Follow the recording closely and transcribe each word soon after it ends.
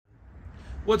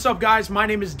What's up, guys? My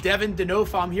name is Devin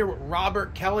Denofa. I'm here with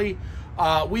Robert Kelly.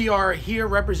 We are here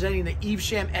representing the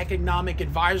Evesham Economic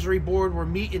Advisory Board. We're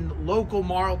meeting local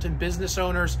Marlton business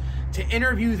owners to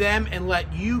interview them and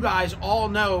let you guys all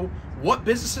know what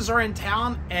businesses are in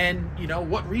town and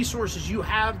what resources you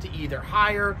have to either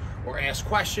hire or ask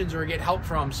questions or get help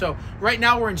from. So right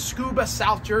now we're in Scuba,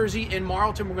 South Jersey in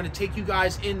Marlton. We're going to take you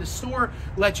guys in the store,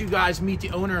 let you guys meet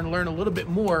the owner and learn a little bit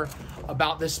more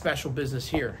about this special business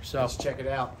here. So let's check it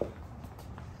out.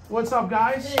 What's up,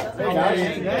 guys? Hey guys.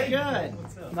 Hey.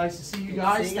 Good. Nice to see you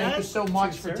guys. Thank you so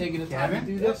much for taking the time to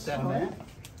do this.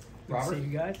 Robert. See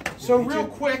you guys. So real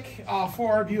quick,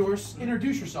 for our viewers,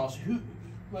 introduce yourselves.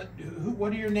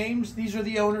 What are your names? These are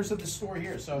the owners of the store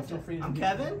here, so feel free to. I'm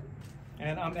Kevin.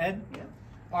 And I'm Ed. Yeah.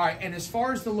 All right, and as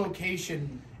far as the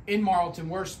location in Marlton,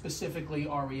 where specifically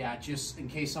are we at? Just in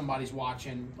case somebody's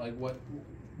watching, like what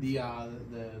the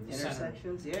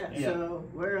Intersections, center. yeah. So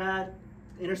we're at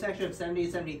intersection of 70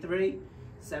 and 73.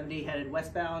 70 headed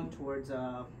westbound towards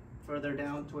further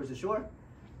down towards the shore.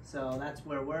 So that's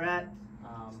where we're at.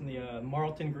 In the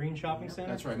Marlton Green Shopping Center.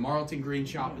 That's right, Marlton Green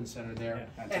Shopping Center there.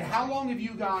 Yeah. And how long have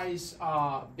you guys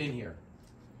been here?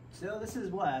 So this is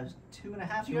what,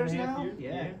 2.5 years now?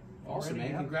 Yeah. Awesome, Already,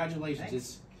 man. yeah. Congratulations.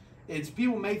 Thanks. It's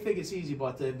people may think it's easy,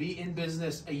 but to be in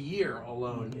business a year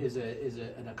alone is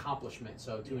an accomplishment.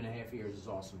 So 2.5 years is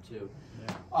awesome too.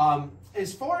 Yeah.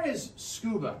 As far as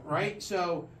scuba, right?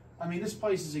 So I mean, this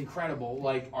place is incredible.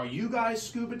 Like, are you guys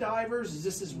scuba divers?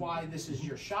 Is why this is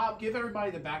your shop? Give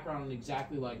everybody the background on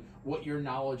exactly like what your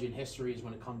knowledge and history is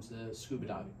when it comes to scuba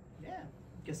diving. Yeah.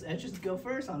 Guess Ed just go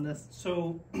first on this.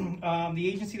 So the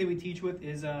agency that we teach with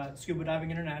is Scuba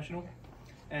Diving International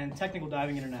and Technical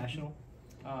Diving International.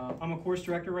 I'm a course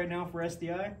director right now for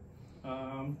SDI.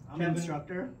 I'm an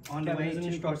instructor on the Kevin way is an to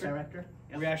instructor. course director.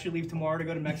 Yep. We actually leave tomorrow to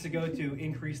go to Mexico to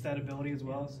increase that ability as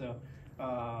well. So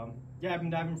yeah, I've been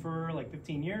diving for like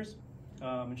 15 years.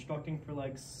 Instructing for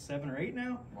like 7 or 8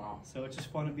 now. Wow. So it's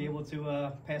just fun to be able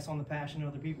to pass on the passion to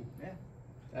other people. Yeah.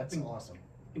 That's awesome.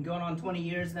 Been going on 20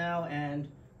 years now, and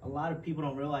a lot of people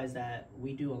don't realize that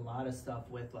we do a lot of stuff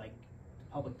with like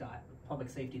public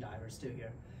safety divers too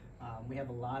here. We have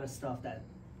a lot of stuff that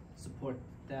support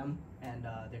them and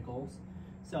their goals.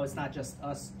 So it's not just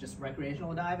us, just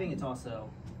recreational diving. It's also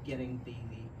getting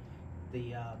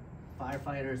the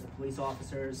firefighters, the police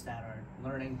officers that are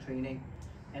learning, training,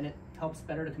 and it helps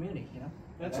better the community.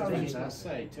 That's what I was going to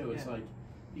say too. It's like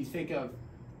you think of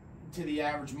to the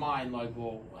average mind, like,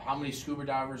 well, how many scuba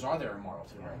divers are there in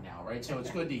Marlton right now, right? So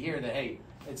it's good to hear that, hey,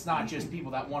 it's not just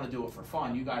people that want to do it for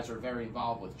fun. You guys are very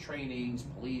involved with trainings,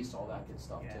 police, all that good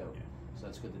stuff too. So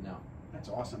that's good to know. That's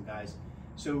awesome, guys.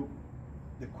 So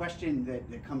the question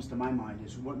that comes to my mind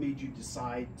is, what made you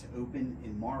decide to open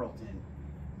in Marlton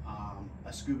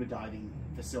a scuba diving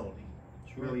facility?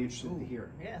 Sure. Really interested to hear.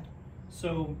 Yeah.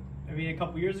 So, I mean, a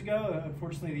couple years ago,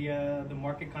 unfortunately, the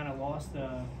market kind of lost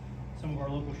some of our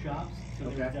local shops, so there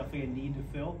was definitely a need to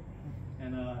fill.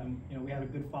 And we had a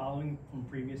good following from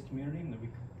previous community, and then we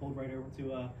pulled right over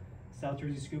to South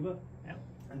Jersey Scuba. Yep.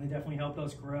 And they definitely helped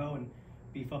us grow and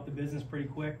beef up the business pretty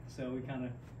quick. So we kind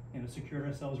of secured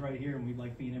ourselves right here, and we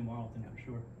like being in Marlton for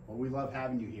sure. Well, we love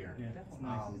having you here. Yeah, it's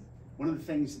nice. One of the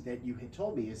things that you had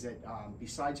told me is that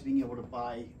besides being able to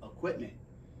buy equipment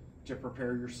to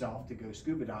prepare yourself to go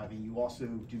scuba diving, you also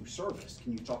do service.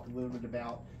 Can you talk a little bit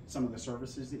about some of the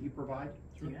services that you provide?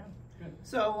 Sure. Yeah. Good.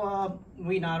 So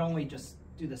we not only just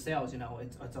do the sales,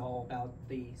 it's all about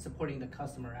the supporting the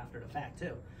customer after the fact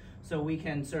too. So we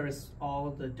can service all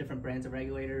of the different brands of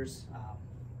regulators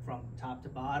from top to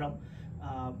bottom.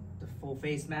 The full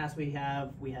face mask we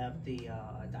have the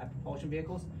dive propulsion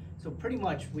vehicles. So pretty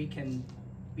much we can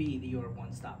be your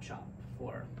one-stop shop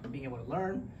for being able to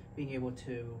learn, being able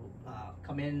to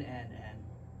come in and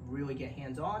really get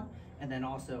hands-on, and then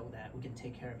also that we can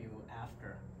take care of you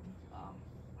after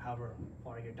however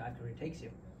far your dive career takes you.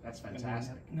 That's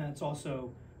fantastic. And then it's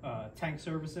also tank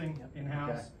servicing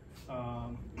in-house,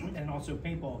 and also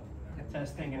paintball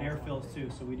testing and air fills too.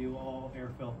 So we do all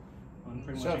air fill on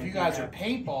pretty much. So if you guys are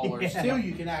paintballers too,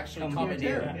 you can actually come in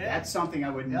here. Yeah. That's something I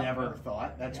would never have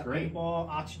thought. That's great. Paintball,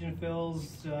 oxygen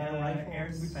fills,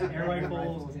 Air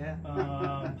rifles,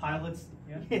 rifles, pilots.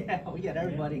 Yeah. Yeah, we get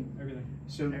everybody. Yeah, everything.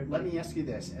 So let me ask you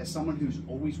this: as someone who's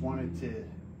always wanted to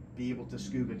be able to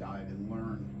scuba dive and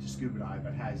learn to scuba dive,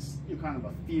 but has kind of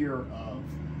a fear of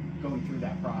going through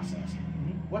that process,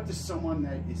 what does someone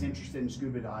that is interested in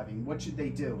scuba diving, what should they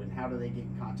do, and how do they get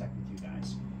in contact with you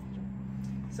guys?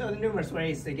 So the numerous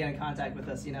ways to get in contact with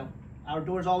us. Our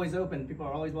door's always open. People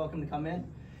are always welcome to come in.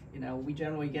 We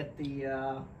generally get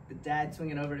the the dad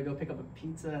swinging over to go pick up a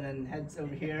pizza and then heads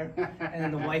over here, and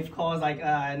then the wife calls like,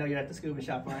 I know you're at the scuba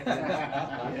shop, right?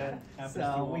 Yeah.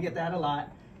 So we get that a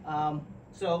lot.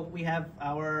 So we have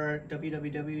our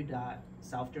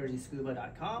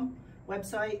www.southjerseyscuba.com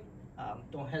website.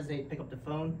 Don't hesitate to pick up the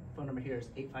phone. Phone number here is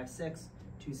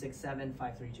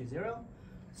 856-267-5320.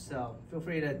 So feel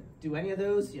free to do any of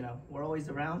those. You know, we're always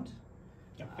around.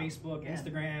 Facebook,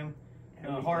 Instagram.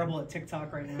 Horrible at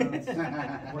TikTok right now.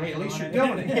 Hey, at least you're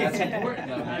doing it. That's important,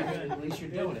 though. At least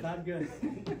you're doing it. Not good.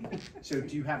 So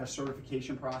do you have a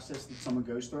certification process that someone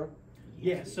goes through?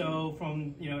 Yeah, so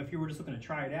from, if you were just looking to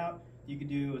try it out, you could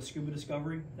do a scuba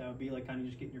discovery. That would be like kind of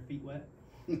just getting your feet wet.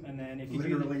 And then if you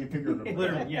literally and figuratively.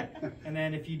 Literally, yeah. And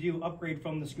then if you do upgrade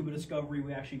from the scuba discovery,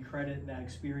 we actually credit that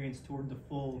experience toward the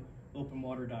full open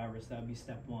water divers. That would be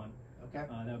step 1. Okay.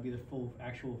 That would be the full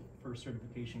actual first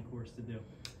certification course to do.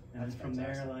 And That's then from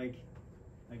fantastic. there, like,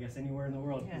 I guess anywhere in the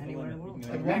world. Yeah, anywhere in the world.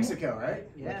 Like Mexico, right?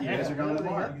 Yeah. Like you guys are going to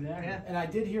Mark. Exactly. Yeah. And I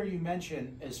did hear you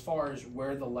mention as far as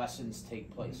where the lessons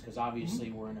take place, because obviously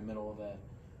we're in the middle of a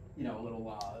little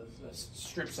a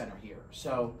strip center here.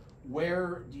 So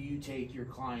where do you take your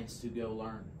clients to go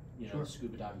learn, Sure. the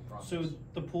scuba diving process? So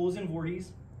the pool's in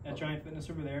Voorhees at Giant Fitness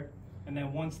over there. And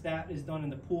then once that is done in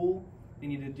the pool, they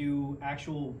need to do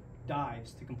actual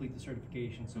dives to complete the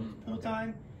certification. So it's pool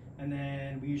time. And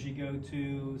then we usually go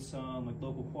to some like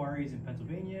local quarries in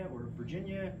Pennsylvania or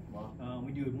Virginia. Wow.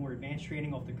 We do more advanced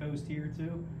training off the coast here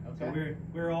too. Okay. So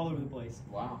we're all over the place.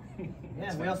 Wow.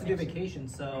 Yeah, we also do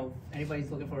vacations, so anybody's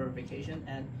looking for a vacation.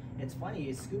 And it's funny,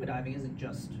 is scuba diving isn't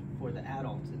just for the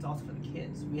adults, it's also for the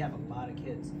kids. We have a lot of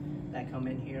kids that come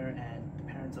in here and the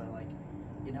parents are like,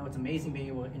 it's amazing being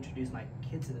able to introduce my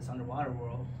kids to this underwater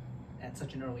world at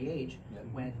such an early age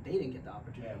when they didn't get the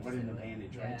opportunity. Yeah, what an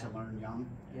advantage, right, to learn young.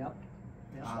 Yep.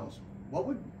 What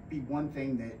would be one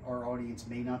thing that our audience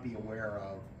may not be aware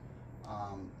of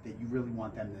that you really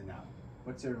want them to know?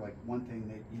 What's there like one thing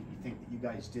that you think that you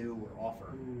guys do or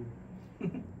offer?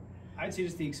 I'd say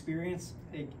just the experience.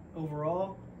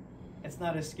 Overall, it's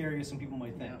not as scary as some people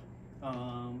might think.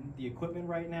 The equipment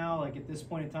right now, like at this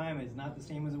point in time, is not the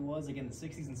same as it was like in the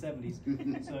 60s and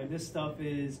 70s. So this stuff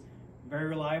is very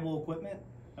reliable equipment.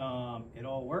 It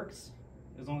all works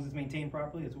as long as it's maintained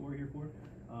properly. That's what we're here for.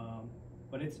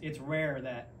 But it's rare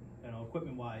that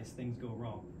equipment-wise things go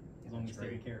wrong as long as it's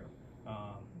taken care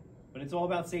of. But it's all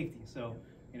about safety. So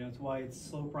it's why it's a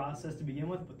slow process to begin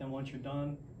with. But then once you're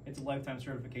done, it's a lifetime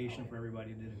certification for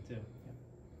everybody to do it too.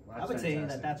 Well, I would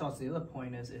fantastic. say that's also the other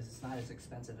point is it's not as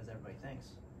expensive as everybody thinks.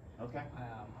 Okay.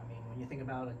 I mean, when you think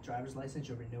about a driver's license,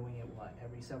 you're renewing it,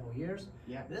 every several years?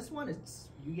 Yeah. This one,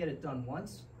 you get it done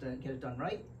once, then get it done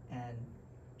right, and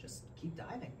just keep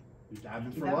diving. You're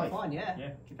diving Keep for having life. fun, yeah.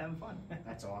 Yeah. Keep having fun.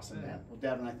 That's awesome, man. Well,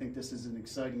 Devin, I think this is an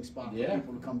exciting spot for Yeah.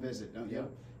 people to come visit, don't you?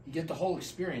 You get the whole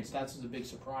experience. That's the big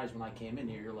surprise when I came in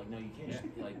here. You're like, no, you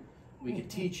can't. Like, we could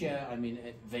teach you. I mean,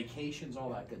 vacations,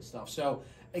 all that good stuff. So,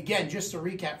 again, just to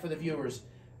recap for the viewers,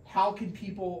 how can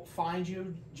people find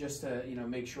you? Just to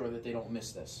make sure that they don't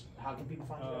miss this. How can people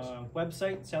find you guys?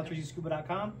 Website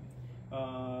southjerseyscuba.com.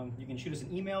 You can shoot us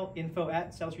an email,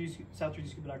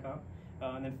 info@southjerseyscuba.com.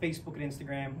 And then Facebook and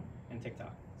Instagram and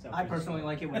TikTok. I personally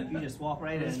like it when you just walk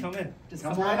right in. Just come in. Just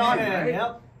Come come right on on in, in. right?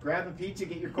 Yep. Grab a pizza,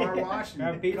 get your car washed, Grab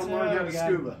a and pizza. come learn how We to got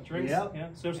scuba. drinks. Yep. Yeah.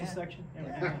 Social Yeah. section. You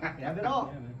have it all.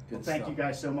 Yeah, man. Well, thank you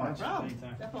guys so much. No problem.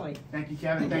 Anytime. Definitely. Thank you,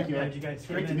 Kevin. Thank you. Glad you guys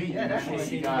Great to came in. meet you. Yeah, definitely.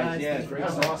 Appreciate you Guys, guys. Yeah, thank you. great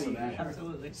That's stuff. awesome, man.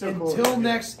 Absolutely. So cool. Until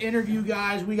next interview,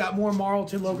 guys, we got more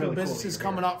Marlton local really cool businesses that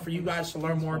you're coming here. up for you guys to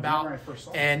learn more Remember about I first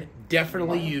saw and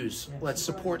definitely use. Let's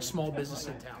support small business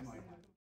in town.